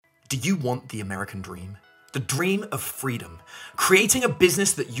Do you want the American dream? The dream of freedom, creating a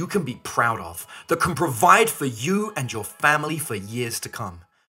business that you can be proud of, that can provide for you and your family for years to come.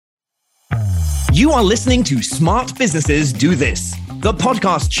 You are listening to Smart Businesses Do This, the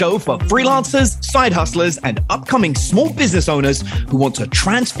podcast show for freelancers, side hustlers, and upcoming small business owners who want to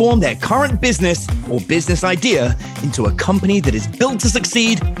transform their current business or business idea into a company that is built to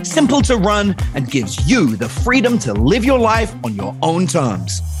succeed, simple to run, and gives you the freedom to live your life on your own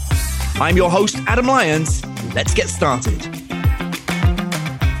terms. I'm your host, Adam Lyons. Let's get started.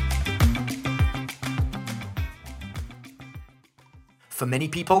 For many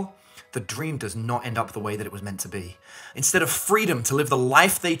people, the dream does not end up the way that it was meant to be. Instead of freedom to live the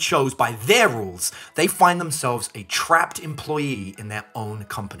life they chose by their rules, they find themselves a trapped employee in their own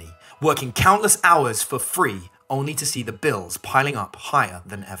company, working countless hours for free, only to see the bills piling up higher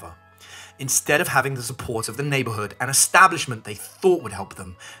than ever. Instead of having the support of the neighborhood and establishment they thought would help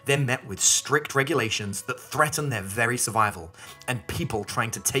them, they're met with strict regulations that threaten their very survival, and people trying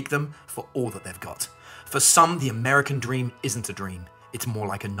to take them for all that they've got. For some, the American dream isn't a dream, it's more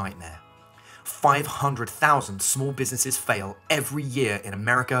like a nightmare. 500,000 small businesses fail every year in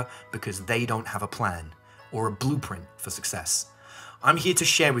America because they don't have a plan or a blueprint for success. I'm here to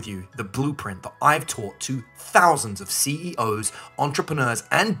share with you the blueprint that I've taught to thousands of CEOs, entrepreneurs,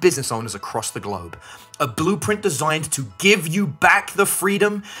 and business owners across the globe. A blueprint designed to give you back the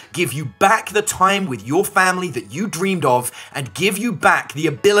freedom, give you back the time with your family that you dreamed of, and give you back the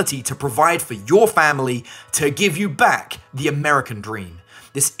ability to provide for your family, to give you back the American dream.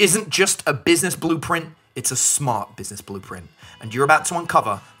 This isn't just a business blueprint, it's a smart business blueprint. And you're about to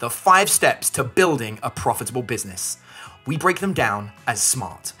uncover the 5 steps to building a profitable business. We break them down as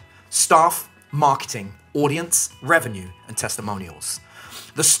SMART: staff, marketing, audience, revenue, and testimonials.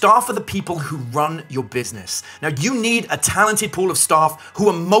 The staff are the people who run your business. Now, you need a talented pool of staff who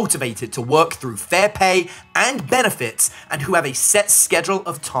are motivated to work through fair pay and benefits and who have a set schedule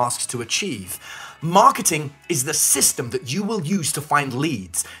of tasks to achieve. Marketing is the system that you will use to find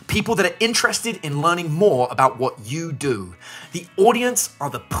leads, people that are interested in learning more about what you do. The audience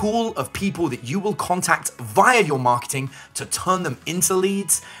are the pool of people that you will contact via your marketing to turn them into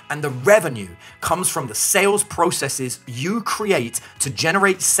leads, and the revenue comes from the sales processes you create to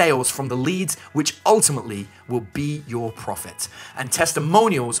generate sales from the leads, which ultimately will be your profit. And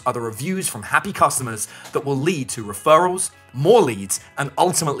testimonials are the reviews from happy customers that will lead to referrals, more leads, and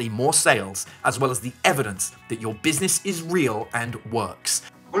ultimately more sales, as well as the evidence that your business is real and works.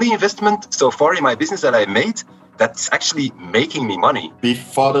 Only investment so far in my business that I made that's actually making me money.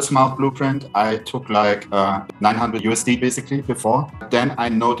 Before the Smart Blueprint, I took like 900 USD basically before. Then I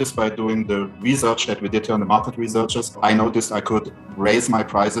noticed by doing the research that we did on the market researchers, I noticed I could raise my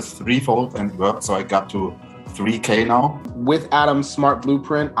prices 3-fold and work. So I got to 3K now. With Adam's Smart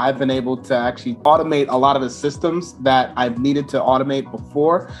Blueprint, I've been able to actually automate a lot of the systems that I've needed to automate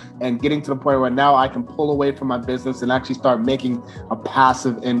before, and getting to the point where now I can pull away from my business and actually start making a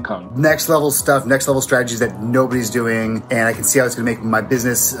passive income. Next level stuff, next level strategies that nobody's doing, and I can see how it's going to make my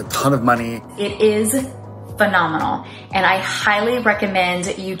business a ton of money. It is phenomenal, and I highly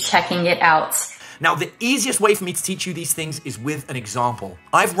recommend you checking it out. Now, the easiest way for me to teach you these things is with an example.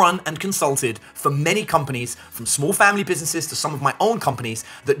 I've run and consulted for many companies, from small family businesses to some of my own companies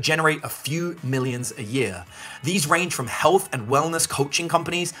that generate a few millions a year. These range from health and wellness coaching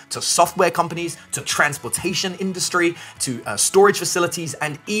companies to software companies to transportation industry to storage facilities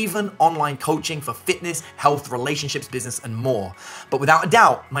and even online coaching for fitness, health, relationships, business, and more. But without a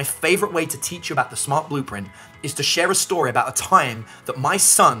doubt, my favorite way to teach you about the Smart Blueprint is to share a story about a time that my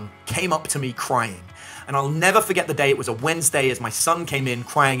son came up to me crying. And I'll never forget the day. It was a Wednesday as my son came in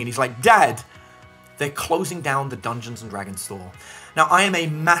crying and he's like, "Dad, they're closing down the Dungeons & Dragons store." Now, I am a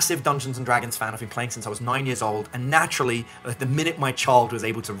massive Dungeons & Dragons fan. I've been playing since I was 9 years old. And naturally, the minute my child was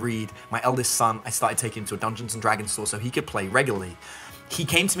able to read, my eldest son, I started taking him to a Dungeons & Dragons store so he could play regularly. He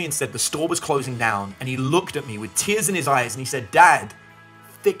came to me and said the store was closing down, and he looked at me with tears in his eyes and he said, "Dad,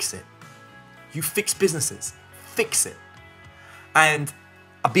 fix it. You fix businesses. Fix it." And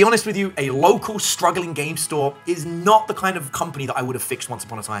I'll be honest with you, a local struggling game store is not the kind of company that I would have fixed once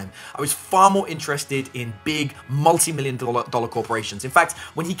upon a time. I was far more interested in big multi-million dollar corporations. In fact,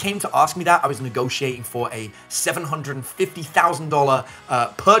 when he came to ask me that, I was negotiating for a $750,000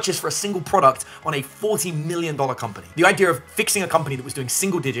 purchase for a single product on a $40 million company. The idea of fixing a company that was doing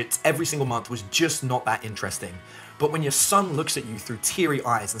single digits every single month was just not that interesting. But when your son looks at you through teary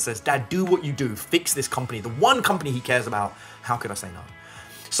eyes and says, "Dad, do what you do, fix this company," the one company he cares about, how could I say no?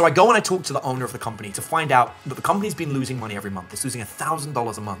 So I go and I talk to the owner of the company to find out that the company's been losing money every month. It's losing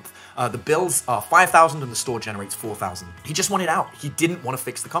 $1,000 a month. The bills are $5,000 and the store generates $4,000. He just wanted out. He didn't want to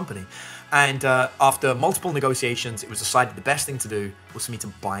fix the company. And after multiple negotiations, it was decided the best thing to do was for me to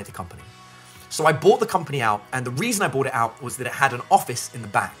buy the company. So I bought the company out, and the reason I bought it out was that it had an office in the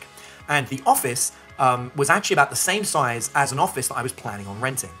back. And the office was actually about the same size as an office that I was planning on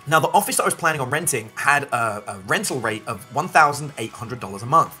renting. Now, the office that I was planning on renting had a rental rate of $1,800 a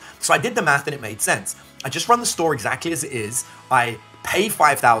month. So I did the math and it made sense. I just run the store exactly as it is. I pay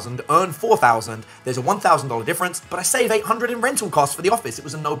 $5,000, earn $4,000. There's a $1,000 difference, but I save $800 in rental costs for the office. It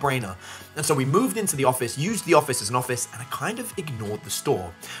was a no-brainer. And so we moved into the office, used the office as an office, and I kind of ignored the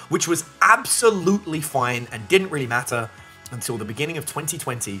store, which was absolutely fine and didn't really matter until the beginning of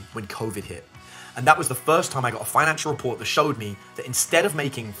 2020 when COVID hit. And that was the first time I got a financial report that showed me that instead of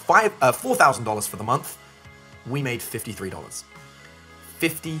making $4,000 for the month, we made $53.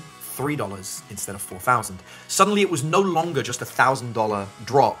 $53 instead of $4,000. Suddenly it was no longer just a $1,000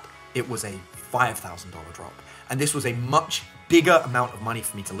 drop, it was a $5,000 drop. And this was a much bigger amount of money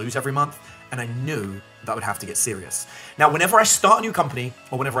for me to lose every month, and I knew that I would have to get serious. Now, whenever I start a new company,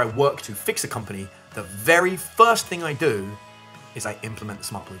 or whenever I work to fix a company, the very first thing I do is I implement the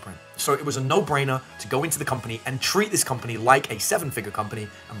Smart Blueprint. So it was a no-brainer to go into the company and treat this company like a 7-figure company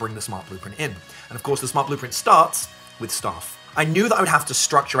and bring the Smart Blueprint in. And of course, the Smart Blueprint starts with staff. I knew that I would have to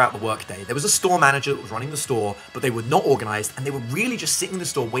structure out the workday. There was a store manager that was running the store, but they were not organized, and they were really just sitting in the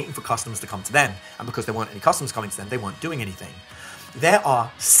store waiting for customers to come to them. And because there weren't any customers coming to them, they weren't doing anything. There are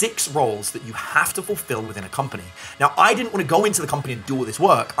 6 roles that you have to fulfill within a company. Now, I didn't want to go into the company and do all this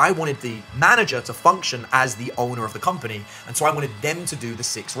work. I wanted the manager to function as the owner of the company, and so I wanted them to do the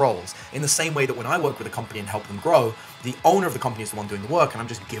 6 roles. In the same way that when I work with a company and help them grow, the owner of the company is the one doing the work, and I'm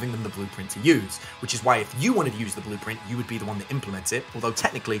just giving them the blueprint to use, which is why if you wanted to use the blueprint, you would be the one that implements it, although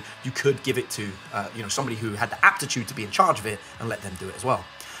technically you could give it to somebody who had the aptitude to be in charge of it and let them do it as well.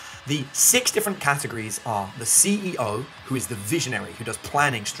 The 6 different categories are the CEO, who is the visionary, who does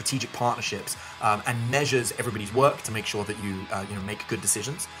planning, strategic partnerships, and measures everybody's work to make sure that you make good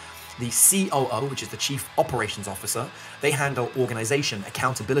decisions. The COO, which is the Chief Operations Officer, they handle organization,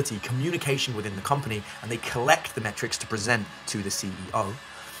 accountability, communication within the company, and they collect the metrics to present to the CEO.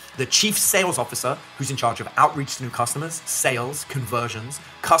 The Chief Sales Officer, who's in charge of outreach to new customers, sales, conversions,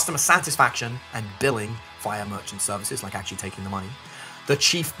 customer satisfaction, and billing via merchant services, like actually taking the money. The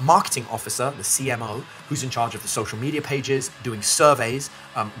Chief Marketing Officer, the CMO, who's in charge of the social media pages, doing surveys,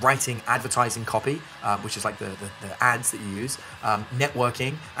 writing advertising copy, which is like the ads that you use,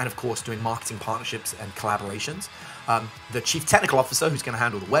 networking, and of course doing marketing partnerships and collaborations. The Chief Technical Officer, who's going to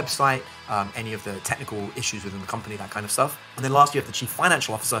handle the website, any of the technical issues within the company, that kind of stuff. And then last, you have the Chief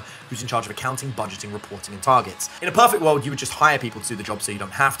Financial Officer, who's in charge of accounting, budgeting, reporting, and targets. In a perfect world, you would just hire people to do the job so you don't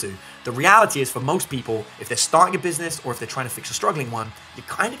have to. The reality is, for most people, if they're starting a business or if they're trying to fix a struggling one, you're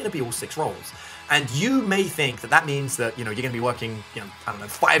kind of going to be all 6 roles. And you may think that that means that, you're going to be working,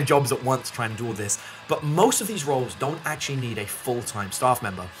 5 jobs at once trying to do all this. But most of these roles don't actually need a full-time staff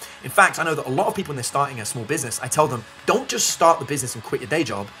member. In fact, I know that a lot of people when they're starting a small business, I tell them, don't just start the business and quit your day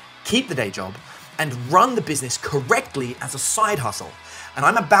job, keep the day job, and run the business correctly as a side hustle. And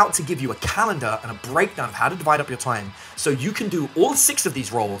I'm about to give you a calendar and a breakdown of how to divide up your time so you can do all 6 of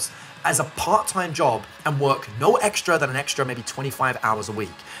these roles as a part-time job and work no extra than an extra maybe 25 hours a week,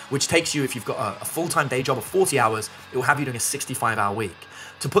 which takes you, if you've got a full-time day job of 40 hours, it will have you doing a 65-hour week.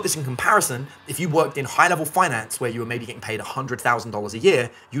 To put this in comparison, if you worked in high-level finance where you were maybe getting paid $100,000 a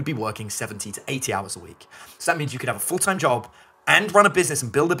year, you'd be working 70 to 80 hours a week. So that means you could have a full-time job and run a business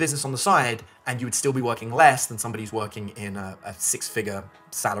and build a business on the side, and you would still be working less than somebody who's working in a 6-figure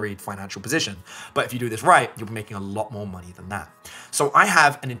salaried financial position. But if you do this right, you'll be making a lot more money than that. So I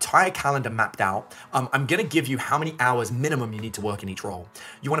have an entire calendar mapped out. I'm going to give you how many hours minimum you need to work in each role.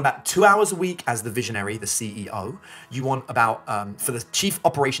 You want about 2 hours a week as the visionary, the CEO. You want about, for the Chief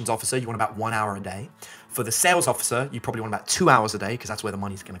Operations Officer, you want about 1 hour a day. For the sales officer, you probably want about 2 hours a day because that's where the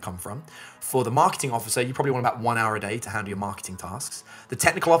money's going to come from. For the marketing officer, you probably want about 1 hour a day to handle your marketing tasks. The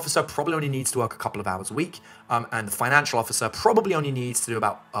technical officer probably only needs to work a couple of hours a week. And the financial officer probably only needs to do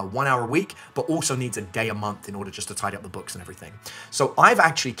about 1 hour a week, but also needs a day a month in order just to tidy up the books and everything. So I've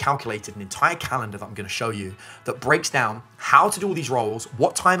actually calculated an entire calendar that I'm going to show you that breaks down how to do all these roles,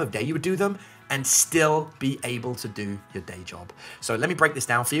 what time of day you would do them, and still be able to do your day job. So let me break this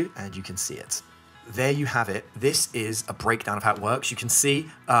down for you and you can see it. there you have it. This is a breakdown of how it works. You can see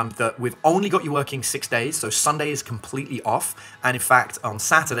that we've only got you working 6 days, so Sunday is completely off, and in fact, on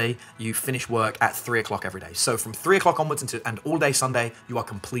Saturday, you finish work at 3 o'clock every day. So from 3 o'clock onwards and all day Sunday, you are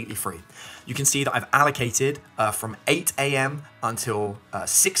completely free. You can see that I've allocated from 8 a.m. until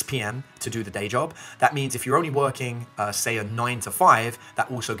 6 p.m. to do the day job. That means if you're only working, say, a 9 to 5,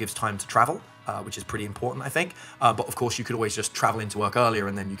 that also gives time to travel. Which is pretty important, I think. But of course, you could always just travel into work earlier,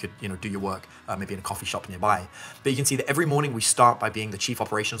 and then you could, do your work maybe in a coffee shop nearby. But you can see that every morning we start by being the chief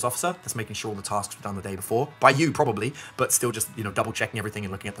operations officer. That's making sure all the tasks were done the day before by you, probably, but still just double checking everything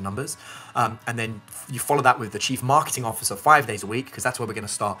and looking at the numbers. And then you follow that with the chief marketing officer 5 days a week, because that's where we're going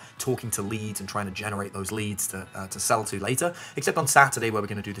to start talking to leads and trying to generate those leads to sell to later. Except on Saturday, where we're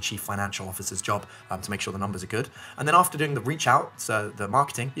going to do the chief financial officer's job to make sure the numbers are good. And then after doing the reach out, so the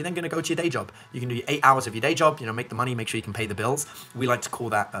marketing, you're then going to go to your day job. You can do 8 hours of your day job, make the money, make sure you can pay the bills. We like to call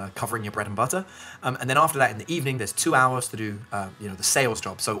that covering your bread and butter. And then after that, in the evening, there's 2 hours to do, the sales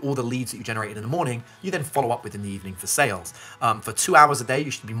job. So all the leads that you generated in the morning, you then follow up with in the evening for sales. For 2 hours a day, you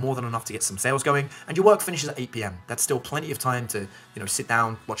should be more than enough to get some sales going. And your work finishes at 8 p.m. That's still plenty of time to, sit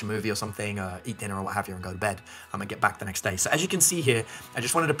down, watch a movie or something, eat dinner or what have you, and go to bed and get back the next day. So as you can see here, I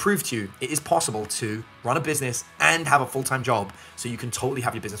just wanted to prove to you, it is possible to run a business and have a full-time job. So you can totally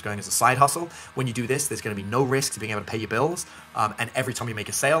have your business going as a side hustle. When you do this, there's going to be no risk to being able to pay your bills. And every time you make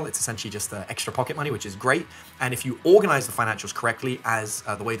a sale, it's essentially just extra pocket money, which is great. And if you organize the financials correctly, as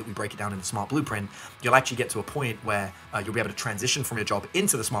the way that we break it down in the Smart Blueprint, you'll actually get to a point where you'll be able to transition from your job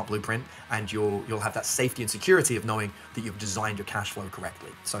into the Smart Blueprint, and you'll have that safety and security of knowing that you've designed your cash flow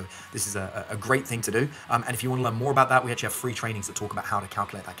correctly. So this is a great thing to do. And if you want to learn more about that, we actually have free trainings that talk about how to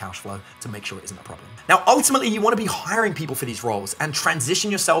calculate that cash flow to make sure it isn't a problem. Now, ultimately, you want to be hiring people for these roles and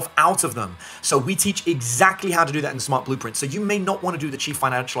transition yourself out of them. So we teach exactly how to do that in the Smart Blueprint. So you may not want to do the chief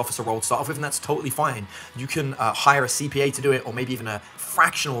financial officer role to start off with, and that's totally fine. You can hire a CPA to do it, or maybe even a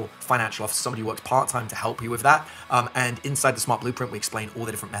fractional financial officer, somebody who works part-time to help you with that. And inside the Smart Blueprint, we explain all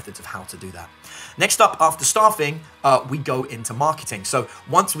the different methods of how to do that. Next up, after staffing, we go into marketing. So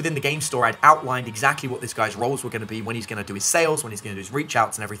once within the game store, I'd outlined exactly what this guy's roles were going to be, when he's going to do his sales, when he's going to do his reach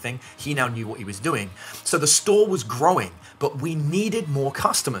outs and everything. He now knew what he was doing. So the store was growing, but we needed more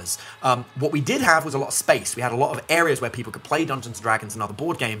customers. What we did have was a lot of space. We had a lot of areas where people could play Dungeons & Dragons and other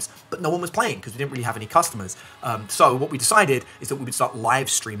board games, but no one was playing because we didn't really have any customers. So what we decided is that we would start live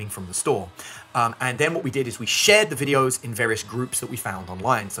streaming from the store. And then what we did is we shared the videos in various groups that we found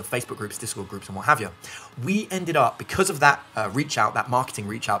online, so Facebook groups, Discord groups, and what have you. We ended up, because of that reach out, that marketing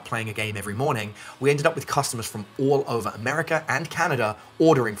reach out, playing a game every morning, we ended up with customers from all over America and Canada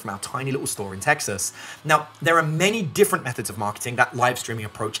ordering from our tiny little store in Texas. Now, there are many different methods of marketing. That live streaming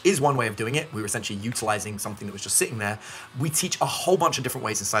approach is one way of doing it. We were essentially utilizing something that was just sitting there. We teach a whole bunch of different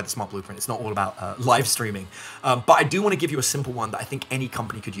ways inside the Smart Blueprint. It's not all about live streaming. But I do want to give you a simple one that I think any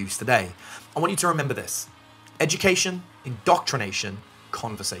company could use today. I want you to remember this: education, indoctrination,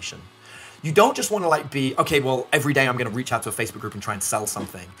 conversation. You don't just want to be, okay, well, every day I'm going to reach out to a Facebook group and try and sell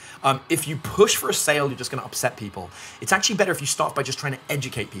something. If you push for a sale, you're just going to upset people. It's actually better if you start by just trying to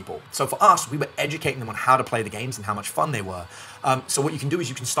educate people. So for us, we were educating them on how to play the games and how much fun they were. So what you can do is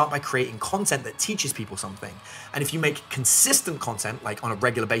you can start by creating content that teaches people something. And if you make consistent content, like on a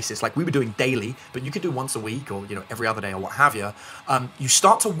regular basis, like we were doing daily, but you could do once a week or every other day or what have you, you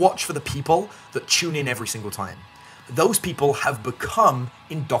start to watch for the people that tune in every single time. Those people have become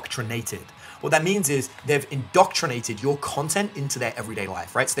indoctrinated. What that means is they've indoctrinated your content into their everyday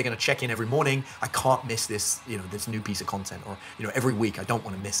life, right? So they're going to check in every morning. I can't miss this, this new piece of content, or, every week I don't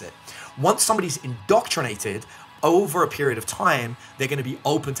want to miss it. Once somebody's indoctrinated, over a period of time, they're going to be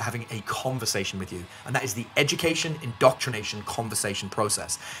open to having a conversation with you. And that is the education, indoctrination, conversation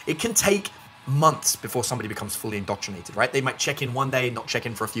process. It can take months before somebody becomes fully indoctrinated, right? They might check in one day, not check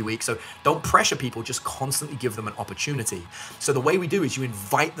in for a few weeks. So don't pressure people, just constantly give them an opportunity. So the way we do is you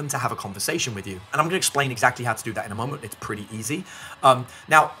invite them to have a conversation with you. And I'm going to explain exactly how to do that in a moment. It's pretty easy.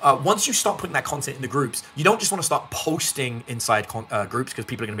 Once you start putting that content in the groups, you don't just want to start posting inside groups because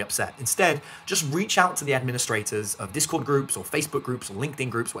people are going to be upset. Instead, just reach out to the administrators of Discord groups or Facebook groups or LinkedIn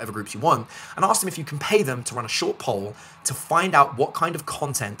groups, whatever groups you want, and ask them if you can pay them to run a short poll to find out what kind of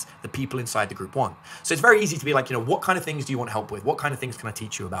content the people inside the group want. So it's very easy to be like, what kind of things do you want help with? What kind of things can I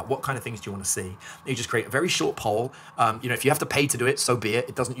teach you about? What kind of things do you want to see? You just create a very short poll. If you have to pay to do it, so be it.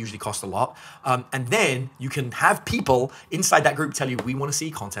 It doesn't usually cost a lot. And then you can have people inside that group tell you, we want to see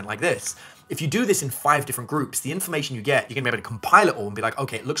content like this. If you do this in 5 different groups, the information you get, you're gonna be able to compile it all and be like,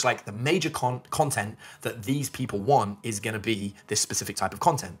 okay, it looks like the major content that these people want is gonna be this specific type of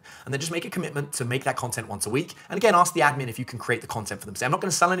content. And then just make a commitment to make that content once a week. And again, ask the admin if you can create the content for them. Say, I'm not gonna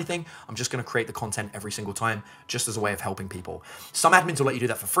sell anything, I'm just gonna create the content every single time, just as a way of helping people. Some admins will let you do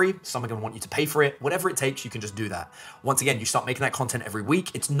that for free, some are gonna want you to pay for it. Whatever it takes, you can just do that. Once again, you start making that content every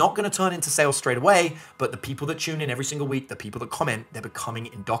week. It's not gonna turn into sales straight away, but the people that tune in every single week, the people that comment, they're becoming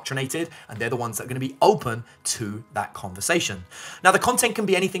indoctrinated, and they're the ones that are gonna be open to that conversation. Now, the content can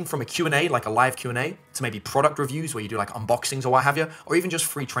be anything from a Q&A, like a live Q&A, to maybe product reviews where you do like unboxings or what have you, or even just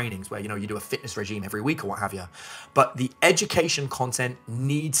free trainings where, you know, you do a fitness regime every week or what have you. But the education content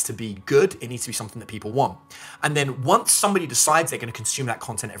needs to be good. It needs to be something that people want. And then once somebody decides they're going to consume that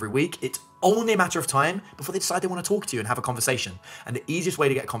content every week, it's only a matter of time before they decide they want to talk to you and have a conversation. And the easiest way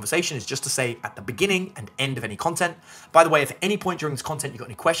to get a conversation is just to say at the beginning and end of any content, by the way, if at any point during this content you've got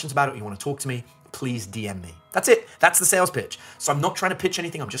any questions about it or you want to talk to me, please DM me. That's it. That's the sales pitch. So I'm not trying to pitch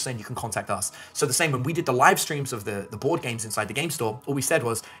anything. I'm just saying you can contact us. So the same when we did the live streams of the board games inside the game store, all we said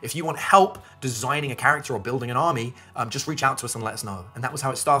was, if you want help designing a character or building an army, just reach out to us and let us know. And that was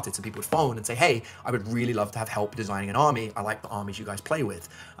how it started. So people would phone and say, hey, I would really love to have help designing an army. I like the armies you guys play with.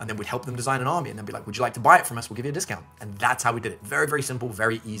 And then we'd help them design an army and then be like, would you like to buy it from us? We'll give you a discount. And that's how we did it. Very, very simple,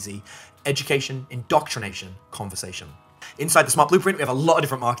 very easy. Education, indoctrination, conversation. Inside the Smart Blueprint, we have a lot of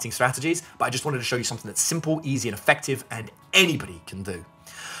different marketing strategies, but I just wanted to show you something that's simple, easy, and effective, and anybody can do.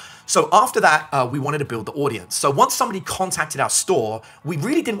 So after that, we wanted to build the audience. So once somebody contacted our store, we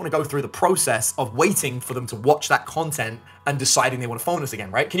really didn't want to go through the process of waiting for them to watch that content and deciding they want to phone us again,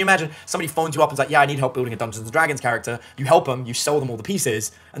 right? Can you imagine somebody phones you up and is like, yeah, I need help building a Dungeons & Dragons character. You help them, you sell them all the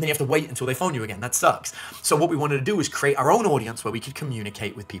pieces, and then you have to wait until they phone you again. That sucks. So what we wanted to do is create our own audience where we could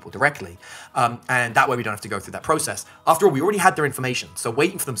communicate with people directly. And that way we don't have to go through that process. After all, we already had their information, so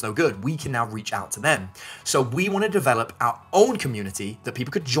waiting for them is no good. We can now reach out to them. So we want to develop our own community that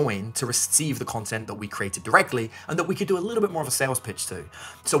people could join to receive the content that we created directly and that we could do a little bit more of a sales pitch to.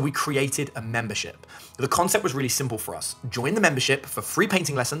 So we created a membership. The concept was really simple for us. Join the membership for free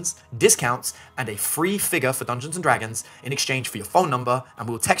painting lessons, discounts, and a free figure for Dungeons & Dragons in exchange for your phone number, and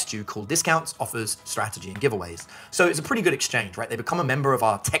we'll text you called discounts, offers, strategy, and giveaways. So it's a pretty good exchange, right? They become a member of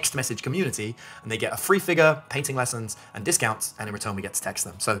our text message community, and they get a free figure, painting lessons, and discounts, and in return we get to text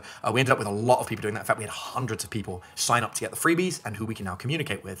them. So we ended up with a lot of people doing that. In fact, we had hundreds of people sign up to get the freebies and who we can now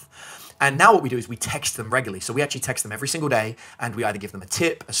communicate with. And now what we do is we text them regularly. So we actually text them every single day, and we either give them a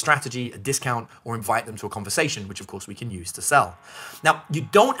tip, a strategy, a discount, or invite them to a conversation, which of course we can use to sell. Now, you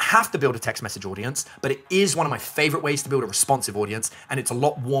don't have to build a text message audience, but it is one of my favorite ways to build a responsive audience, and it's a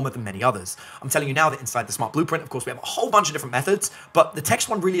lot warmer than many others. I'm telling you now that inside the Smart Blueprint, of course, we have a whole bunch of different methods, but the text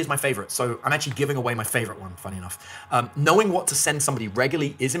one really is my favorite. So I'm actually giving away my favorite one, funny enough. Knowing what to send somebody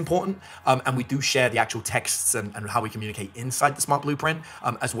regularly is important, and we do share the actual texts and how we communicate inside the Smart Blueprint,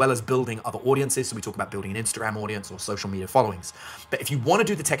 as well as building other audiences. So we talk about building an Instagram audience or social media followings. But if you want to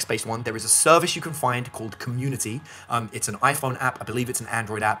do the text-based one, there is a service you can find called Community. It's an iPhone app, I believe it's an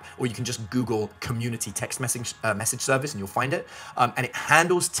Android app, or you can just Google Community text message service and you'll find it. And it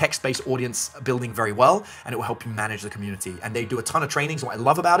handles text-based audience building very well, and it will help you manage the community. And they do a ton of trainings. What I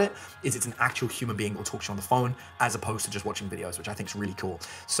love about it is it's an actual human being who talks to you on the phone as opposed to just watching videos, which I think is really cool.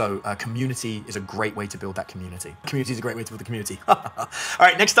 So Community is a great way to build that community. Community is a great way to build the community. All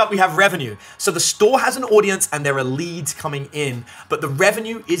right, next up we have revenue. So the store has an audience and there are leads coming in, but the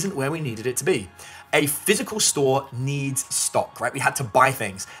revenue isn't where we needed it to be. A physical store needs stock, right? We had to buy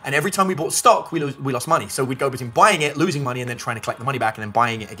things. And every time we bought stock, we lost money. So we'd go between buying it, losing money, and then trying to collect the money back and then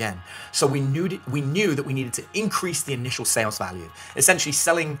buying it again. So we knew that we needed to increase the initial sales value. Essentially,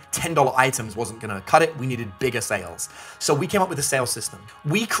 selling $10 items wasn't gonna cut it. We needed bigger sales. So we came up with a sales system.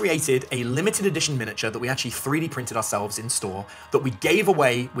 We created a limited edition miniature that we actually 3D printed ourselves in store that we gave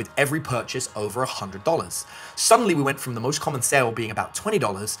away with every purchase over $100. Suddenly, we went from the most common sale being about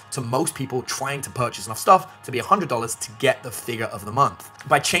 $20 to most people trying to purchase enough stuff to be $100 to get the figure of the month.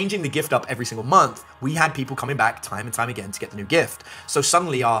 By changing the gift up every single month, we had people coming back time and time again to get the new gift. So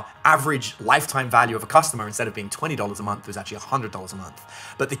suddenly our average lifetime value of a customer, instead of being $20 a month, was actually $100 a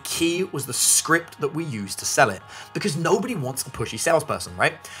month. But the key was the script that we used to sell it, because nobody wants a pushy salesperson,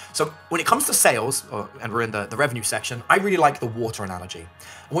 right? So when it comes to sales, and we're in the revenue section, I really like the water analogy.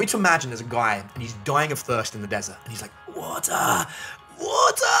 I want you to imagine there's a guy and he's dying of thirst in the desert and he's like, water,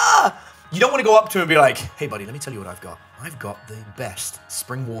 water. You don't want to go up to him and be like, hey buddy, let me tell you what I've got. I've got the best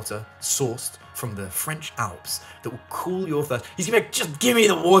spring water sourced from the French Alps that will cool your thirst. He's gonna be like, just give me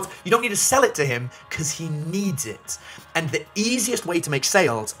the water. You don't need to sell it to him because he needs it. And the easiest way to make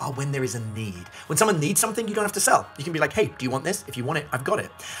sales are when there is a need. When someone needs something, you don't have to sell. You can be like, hey, do you want this? If you want it, I've got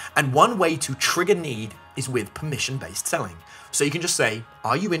it. And one way to trigger need is with permission-based selling. So you can just say,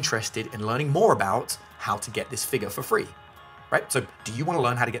 are you interested in learning more about how to get this figure for free? Right? So do you want to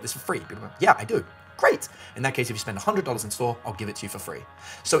learn how to get this for free? People go, yeah, I do. Great. In that case, if you spend $100 in store, I'll give it to you for free.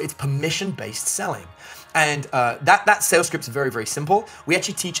 So it's permission-based selling. And that sales script is very, very simple. We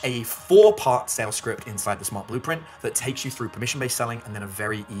actually teach a 4-part sales script inside the Smart Blueprint that takes you through permission-based selling and then a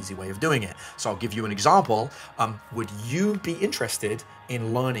very easy way of doing it. So I'll give you an example. Would you be interested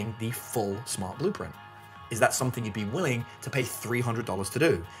in learning the full Smart Blueprint? Is that something you'd be willing to pay $300 to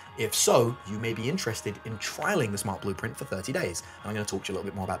do? If so, you may be interested in trialing the Smart Blueprint for 30 days. And I'm going to talk to you a little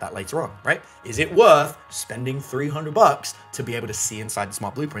bit more about that later on, right? Is it worth spending $300 to be able to see inside the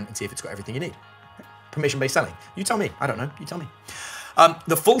Smart Blueprint and see if it's got everything you need? Permission-based selling. You tell me. I don't know. You tell me.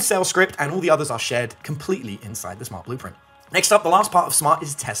 The full sales script and all the others are shared completely inside the Smart Blueprint. Next up, the last part of Smart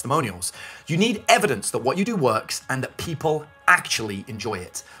is testimonials. You need evidence that what you do works and that people actually enjoy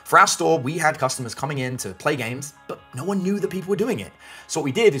it. For our store, we had customers coming in to play games, but no one knew that people were doing it. So what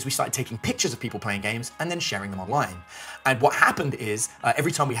we did is we started taking pictures of people playing games and then sharing them online. And what happened is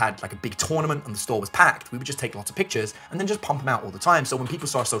every time we had like a big tournament and the store was packed, we would just take lots of pictures and then just pump them out all the time. So when people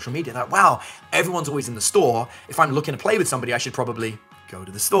saw our social media, they're like, wow, everyone's always in the store. If I'm looking to play with somebody, I should probably go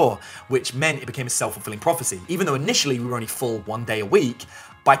to the store, which meant it became a self-fulfilling prophecy. Even though initially we were only full 1 day a week,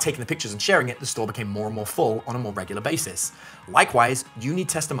 by taking the pictures and sharing it, the store became more and more full on a more regular basis. Likewise, you need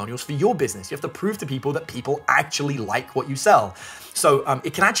testimonials for your business. You have to prove to people that people actually like what you sell. So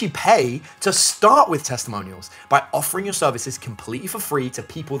it can actually pay to start with testimonials by offering your services completely for free to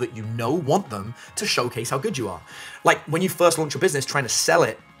people that you know want them to showcase how good you are. Like when you first launch your business, trying to sell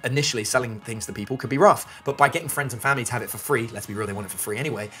it, initially selling things to people could be rough, but by getting friends and family to have it for free, let's be real, they want it for free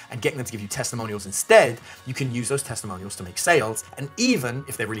anyway, and getting them to give you testimonials instead, you can use those testimonials to make sales, and even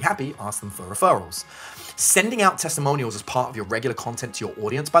if they're really happy, ask them for referrals. Sending out testimonials as part of your regular content to your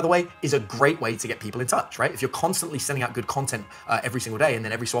audience, by the way, is a great way to get people in touch, right? If you're constantly sending out good content every single day, and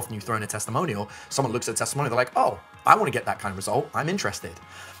then every so often you throw in a testimonial, someone looks at a testimonial, they're like, oh, I want to get that kind of result, I'm interested.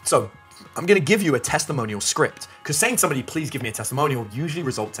 So I'm going to give you a testimonial script because saying somebody, please give me a testimonial usually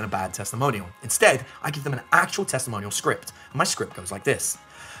results in a bad testimonial. Instead, I give them an actual testimonial script. And my script goes like this.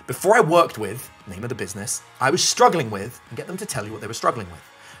 Before I worked with, name of the business, I was struggling with, and get them to tell you what they were struggling with.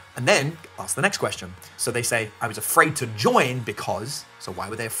 And then ask the next question. So they say, I was afraid to join because, so why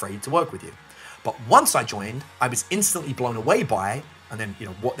were they afraid to work with you? But once I joined, I was instantly blown away by, and then,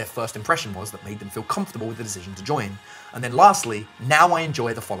 what their first impression was that made them feel comfortable with the decision to join. And then lastly, now I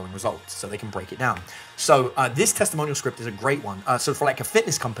enjoy the following results, so they can break it down. So this testimonial script is a great one. So for like a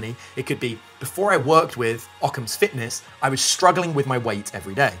fitness company, it could be, before I worked with Occam's Fitness, I was struggling with my weight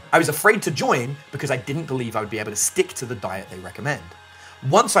every day. I was afraid to join because I didn't believe I would be able to stick to the diet they recommend.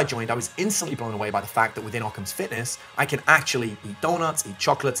 Once I joined, I was instantly blown away by the fact that within Occam's Fitness, I can actually eat donuts, eat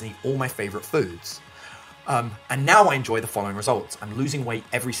chocolates, and eat all my favorite foods. And now I enjoy the following results. I'm losing weight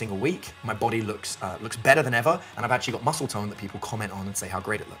every single week. My body looks better than ever, and I've actually got muscle tone that people comment on and say how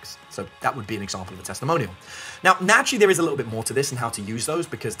great it looks. So that would be an example of a testimonial. Now, naturally, there is a little bit more to this and how to use those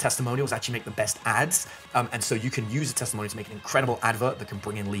because testimonials actually make the best ads. And so you can use a testimonial to make an incredible advert that can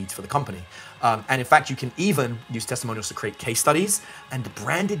bring in leads for the company. And in fact, you can even use testimonials to create case studies and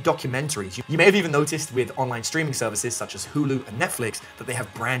branded documentaries. You may have even noticed with online streaming services such as Hulu and Netflix that they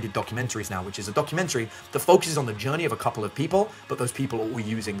have branded documentaries now, which is a documentary that focuses on the journey of a couple of people, but those people are all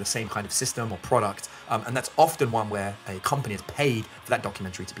using the same kind of system or product. And that's often one where a company has paid for that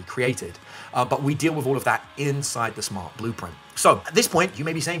documentary to be created. But we deal with all of that inside the Smart Blueprint. So at this point, you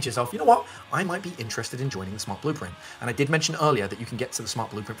may be saying to yourself, you know what? I might be interested in joining the Smart Blueprint. And I did mention earlier that you can get to the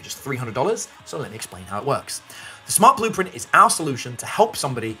Smart Blueprint for just $300. So let me explain how it works. The Smart Blueprint is our solution to help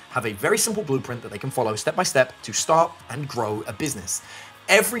somebody have a very simple blueprint that they can follow step by step to start and grow a business.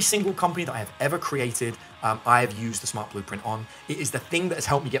 Every single company that I have ever created, I have used the Smart Blueprint on. It is the thing that has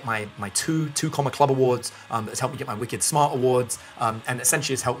helped me get my two Comma Club awards, that has helped me get my Wicked Smart awards, and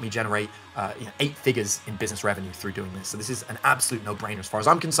essentially has helped me generate 8 figures in business revenue through doing this. So this is an absolute no-brainer as far as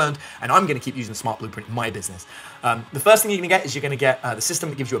I'm concerned, and I'm going to keep using the Smart Blueprint in my business. The first thing you're going to get is you're going to get the system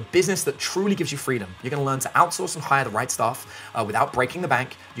that gives you a business that truly gives you freedom. You're going to learn to outsource and hire the right staff without breaking the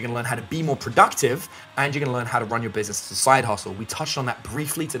bank. You're going to learn how to be more productive, and you're going to learn how to run your business as a side hustle. We touched on that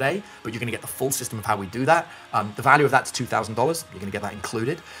briefly today, but you're going to get the full system of how we do that. that. The value of that's $2,000. You're going to get that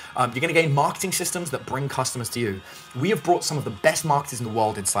included. You're going to gain marketing systems that bring customers to you. We have brought some of the best marketers in the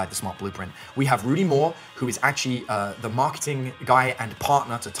world inside the Smart Blueprint. We have Rudy Moore, who is actually the marketing guy and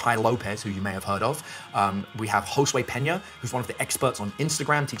partner to Tai Lopez, who you may have heard of. We have Josue Pena, who's one of the experts on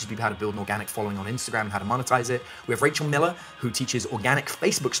Instagram, teaches people how to build an organic following on Instagram and how to monetize it. We have Rachel Miller, who teaches organic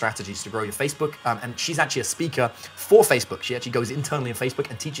Facebook strategies to grow your Facebook. And she's actually a speaker for Facebook. She actually goes internally in Facebook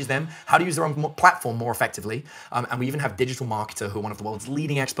and teaches them how to use their own platform more effectively. And we even have Digital Marketer, who are one of the world's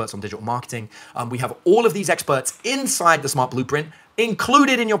leading experts on digital marketing. We have all of these experts inside the Smart Blueprint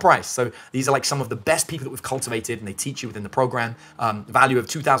included in your price. So these are like some of the best people that we've cultivated, and they teach you within the program. Value of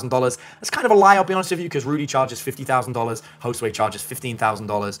 $2,000. That's kind of a lie, I'll be honest with you, because Rudy charges $50,000, Josue charges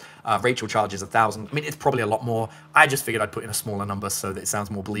 $15,000, Rachel charges $1,000. I mean, it's probably a lot more. I just figured I'd put in a smaller number so that it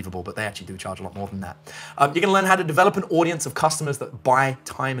sounds more believable, but they actually do charge a lot more than that. You're going to learn how to develop an audience of customers that buy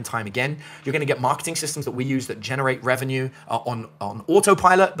time and time again. You're going to get marketing systems that we use that generate revenue on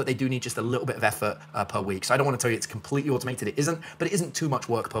autopilot, but they do need just a little bit of effort per week. So I don't want to tell you it's completely automated. It isn't, but it isn't too much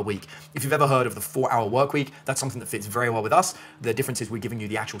work per week. If you've ever heard of the 4-hour work week, that's something that fits very well with us. The difference is we're giving you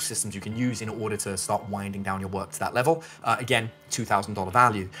the actual systems you can use in order to start winding down your work to that level. Again, $2,000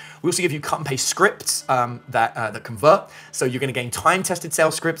 value. We also give you cut and paste scripts that convert. So you're going to gain time-tested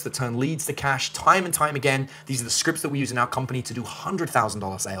sales scripts that turn leads to cash time and time again. These are the scripts that we use in our company to do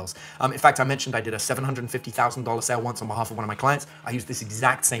 $100,000 sales. In fact, I mentioned I did a $750,000 sale once on behalf of one of my clients. I used this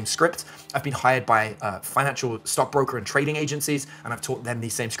exact same script. I've been hired by financial stockbroker and trading agencies, and I've taught them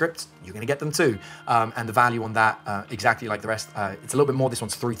these same scripts. You're going to get them too. And the value on that, exactly like the rest, it's a little bit more. This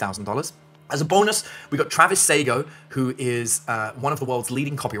one's $3,000. As a bonus, we got Travis Sago, who is one of the world's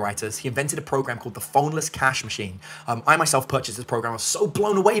leading copywriters. He invented a program called the Phoneless Cash Machine. I myself purchased this program. I was so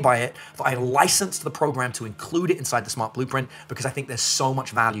blown away by it that I licensed the program to include it inside the Smart Blueprint because I think there's so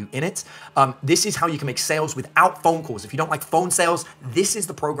much value in it. This is how you can make sales without phone calls. If you don't like phone sales, this is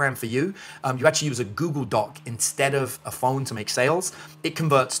the program for you. You actually use a Google Doc instead of a phone to make sales. It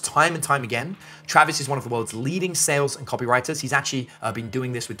converts time and time again. Travis is one of the world's leading sales and copywriters. He's actually been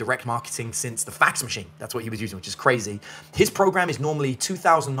doing this with direct marketing since the fax machine. That's what he was using, which is crazy. His program is normally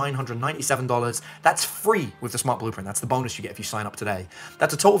 $2,997. That's free with the Smart Blueprint. That's the bonus you get if you sign up today.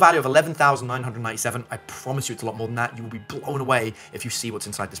 That's a total value of $11,997. I promise you it's a lot more than that. You will be blown away if you see what's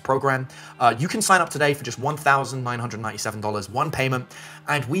inside this program. You can sign up today for just $1,997, one payment,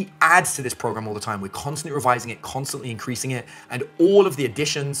 and we add to this program all the time. We're constantly revising it, constantly increasing it, and all of the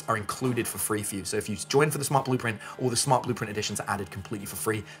additions are included for free for you. So if you join for the Smart Blueprint, all the Smart Blueprint additions are added completely for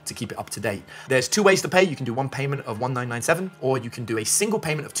free to keep it up to date. There's two ways to pay. You can do one payment of $1,997, or you can do a single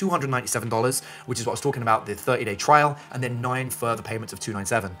payment of $297, which is what I was talking about, the 30-day trial, and then 9 further payments of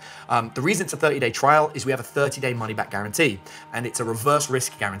 $297. The reason it's a 30-day trial is we have a 30-day money-back guarantee, and it's a reverse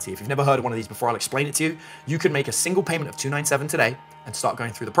risk guarantee. If you've never heard of one of these before, I'll explain it to you. You could make a single payment of $297 today and start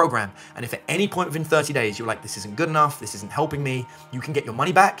going through the program. And if at any point within 30 days you're like, this isn't good enough, this isn't helping me, you can get your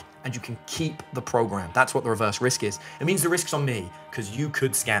money back and you can keep the program. That's what the reverse risk is. It means the risk's on me because you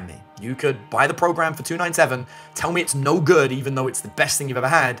could scam me. You could buy the program for $297, tell me it's no good even though it's the best thing you've ever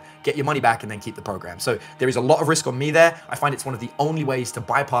had, get your money back and then keep the program. So there is a lot of risk on me there. I find it's one of the only ways to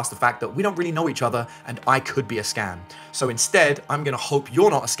bypass the fact that we don't really know each other and I could be a scam. So instead, I'm gonna hope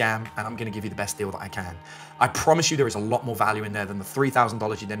you're not a scam and I'm gonna give you the best deal that I can. I promise you there is a lot more value in there than the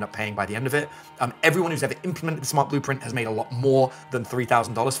 $3,000 you'd end up paying by the end of it. Everyone who's ever implemented the Smart Blueprint has made a lot more than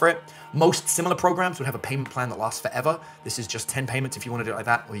 $3,000 for it. Most similar programs would have a payment plan that lasts forever. This is just 10 payments if you want to do it like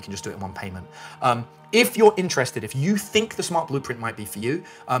that, or you can just do it in one payment. If you're interested, if you think the Smart Blueprint might be for you,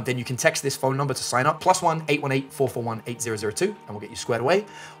 then you can text this phone number to sign up, +1 818-441 8002, and we'll get you squared away.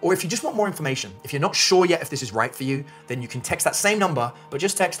 Or if you just want more information, if you're not sure yet if this is right for you, then you can text that same number, but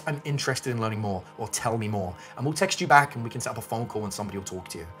just text, I'm interested in learning more, or tell me more. And we'll text you back and we can set up a phone call and somebody will talk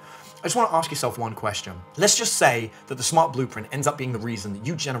to you. I just want to ask yourself one question. Let's just say that the Smart Blueprint ends up being the reason that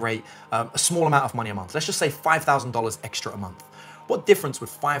you generate a small amount of money a month. Let's just say $5,000 extra a month. What difference would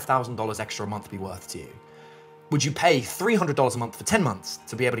 $5,000 extra a month be worth to you? Would you pay $300 a month for 10 months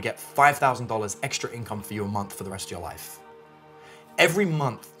to be able to get $5,000 extra income for you a month for the rest of your life? Every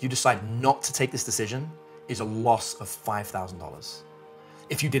month you decide not to take this decision is a loss of $5,000.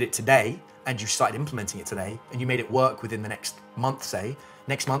 If you did it today and you started implementing it today and you made it work within the next month, say,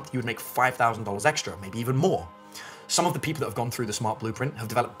 next month you would make $5,000 extra, maybe even more. Some of the people that have gone through the Smart Blueprint have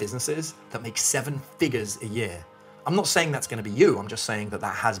developed businesses that make 7 figures a year. I'm not saying that's going to be you, I'm just saying that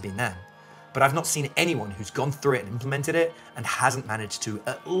that has been them. But I've not seen anyone who's gone through it and implemented it and hasn't managed to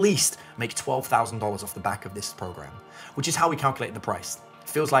at least make $12,000 off the back of this program, which is how we calculate the price. It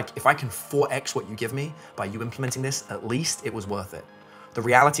feels like if I can 4x what you give me by you implementing this, at least it was worth it. The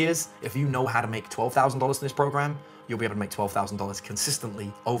reality is, if you know how to make $12,000 in this program, you'll be able to make $12,000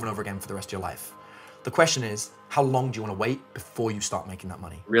 consistently over and over again for the rest of your life. The question is, how long do you want to wait before you start making that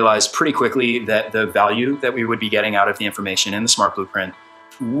money? Realized pretty quickly that the value that we would be getting out of the information in the Smart Blueprint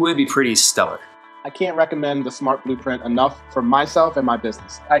would be pretty stellar. I can't recommend the Smart Blueprint enough for myself and my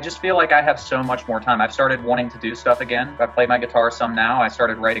business. I just feel like I have so much more time. I've started wanting to do stuff again. I play my guitar some now. I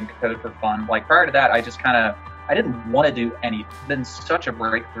started writing code for fun. Like prior to that, I didn't want to do anything. It's been such a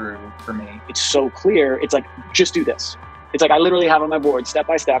breakthrough for me. It's so clear. It's like, just do this. It's like I literally have on my board step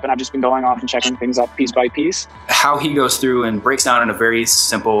by step, and I've just been going off and checking things up piece by piece. How he goes through and breaks down in a very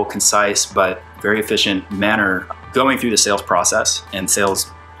simple, concise, but very efficient manner, going through the sales process and sales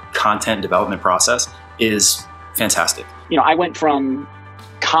content development process is fantastic. You know, I went from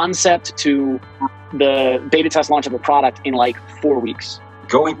concept to the beta test launch of a product in like 4 weeks.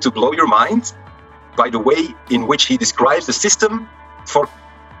 Going to blow your mind by the way in which he describes the system for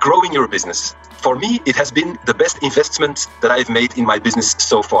growing your business. For me, it has been the best investment that I've made in my business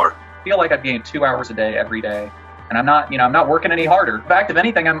so far. I feel like I've gained 2 hours a day every day. And I'm not working any harder. In fact, if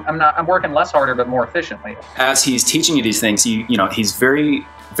anything, I'm working less harder, but more efficiently. As he's teaching you these things, he's very,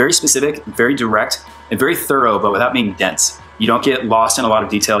 very specific, very direct, and very thorough, but without being dense. You don't get lost in a lot of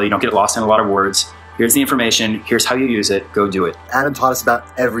detail. You don't get lost in a lot of words. Here's the information. Here's how you use it. Go do it. Adam taught us about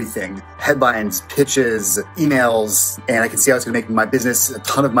everything. Headlines, pitches, emails, and I can see how it's going to make my business a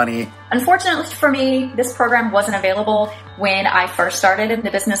ton of money. Unfortunately for me, this program wasn't available when I first started in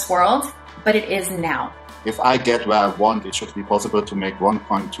the business world, but it is now. If I get where I want, it should be possible to make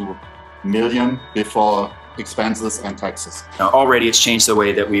 1.2 million before expenses and taxes. Now, already it's changed the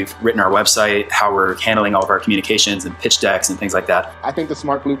way that we've written our website, how we're handling all of our communications and pitch decks and things like that. I think the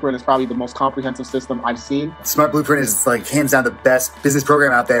Smart Blueprint is probably the most comprehensive system I've seen. Smart Blueprint is like hands down the best business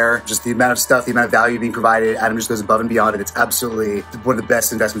program out there. Just the amount of stuff, the amount of value being provided. Adam just goes above and beyond it. It's absolutely one of the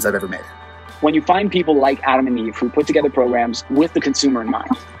best investments I've ever made. When you find people like Adam and Eve who put together programs with the consumer in mind,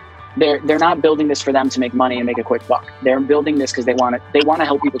 they're not building this for them to make money and make a quick buck. They're building this because they want to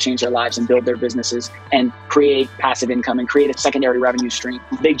help people change their lives and build their businesses and create passive income and create a secondary revenue stream.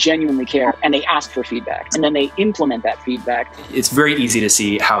 They genuinely care and they ask for feedback and then they implement that feedback. It's very easy to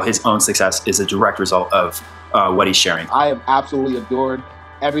see how his own success is a direct result of what he's sharing. I have absolutely adored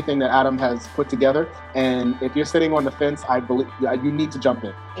everything that Adam has put together. And if you're sitting on the fence, I believe you need to jump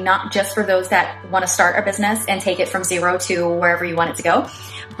in. Not just for those that want to start a business and take it from zero to wherever you want it to go,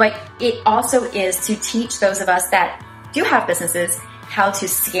 but it also is to teach those of us that do have businesses how to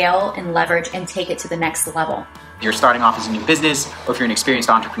scale and leverage and take it to the next level. If you're starting off as a new business, or if you're an experienced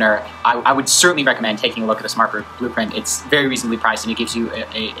entrepreneur, I would certainly recommend taking a look at the Smart Blueprint. It's very reasonably priced and it gives you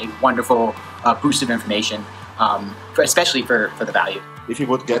a wonderful boost of information, especially for the value. If you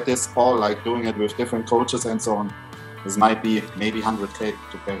would get this all, like doing it with different coaches and so on, this might be maybe 100K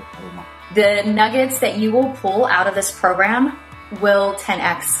to pay, I don't know. The nuggets that you will pull out of this program will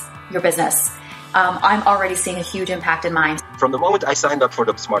 10x your business. I'm already seeing a huge impact in mine. From the moment I signed up for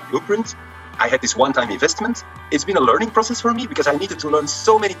the Smart Blueprint, I had this one-time investment. It's been a learning process for me because I needed to learn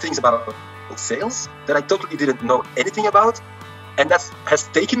so many things about sales that I totally didn't know anything about. And that has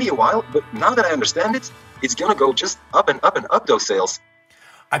taken me a while, but now that I understand it, it's gonna go just up and up and up those sales.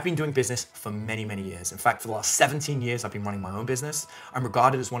 I've been doing business for many, many years. In fact, for the last 17 years, I've been running my own business. I'm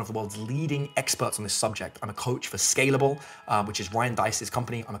regarded as one of the world's leading experts on this subject. I'm a coach for Scalable, which is Ryan Deiss'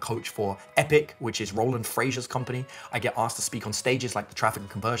 company. I'm a coach for Epic, which is Roland Fraser's company. I get asked to speak on stages like the Traffic and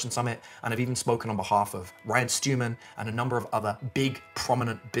Conversion Summit, and I've even spoken on behalf of Ryan Stewman and a number of other big,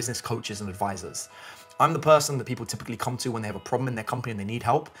 prominent business coaches and advisors. I'm the person that people typically come to when they have a problem in their company and they need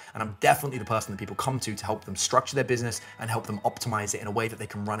help. And I'm definitely the person that people come to help them structure their business and help them optimize it in a way that they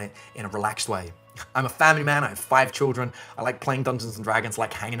can run it in a relaxed way. I'm a family man. I have 5 children. I like playing Dungeons and Dragons, I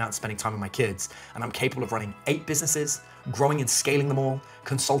like hanging out and spending time with my kids. And I'm capable of running 8 businesses, growing and scaling them all,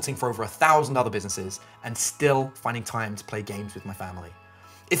 consulting for over 1,000 other businesses, and still finding time to play games with my family.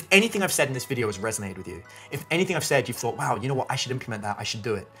 If anything I've said in this video has resonated with you, if anything I've said you've thought, wow, you know what, I should implement that, I should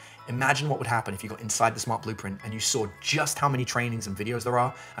do it. Imagine what would happen if you got inside the Smart Blueprint and you saw just how many trainings and videos there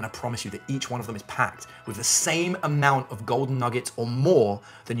are, and I promise you that each one of them is packed with the same amount of golden nuggets or more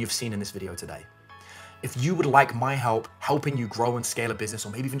than you've seen in this video today. If you would like my help helping you grow and scale a business,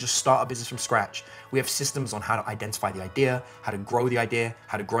 or maybe even just start a business from scratch, we have systems on how to identify the idea, how to grow the idea,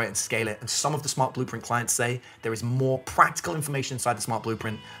 how to grow it and scale it. And some of the Smart Blueprint clients say there is more practical information inside the Smart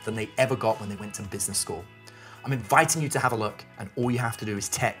Blueprint than they ever got when they went to business school. I'm inviting you to have a look, and all you have to do is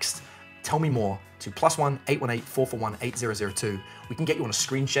text "Tell me more" to +1 818 441 8002. We can get you on a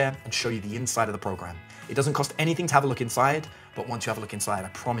screen share and show you the inside of the program. It doesn't cost anything to have a look inside, but once you have a look inside, I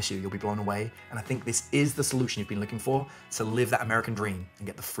promise you'll be blown away. And I think this is the solution you've been looking for to live that American dream and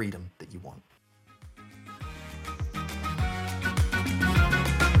get the freedom that you want.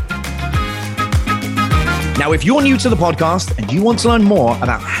 Now, if you're new to the podcast and you want to learn more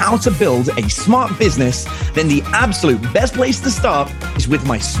about how to build a smart business, then the absolute best place to start is with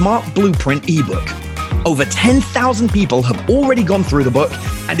my Smart Blueprint ebook. Over 10,000 people have already gone through the book,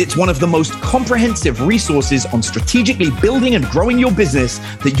 and it's one of the most comprehensive resources on strategically building and growing your business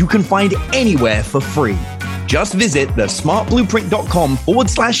that you can find anywhere for free. Just visit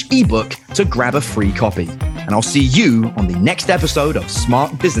thesmartblueprint.com/ebook to grab a free copy. And I'll see you on the next episode of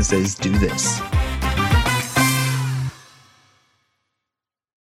Smart Businesses Do This.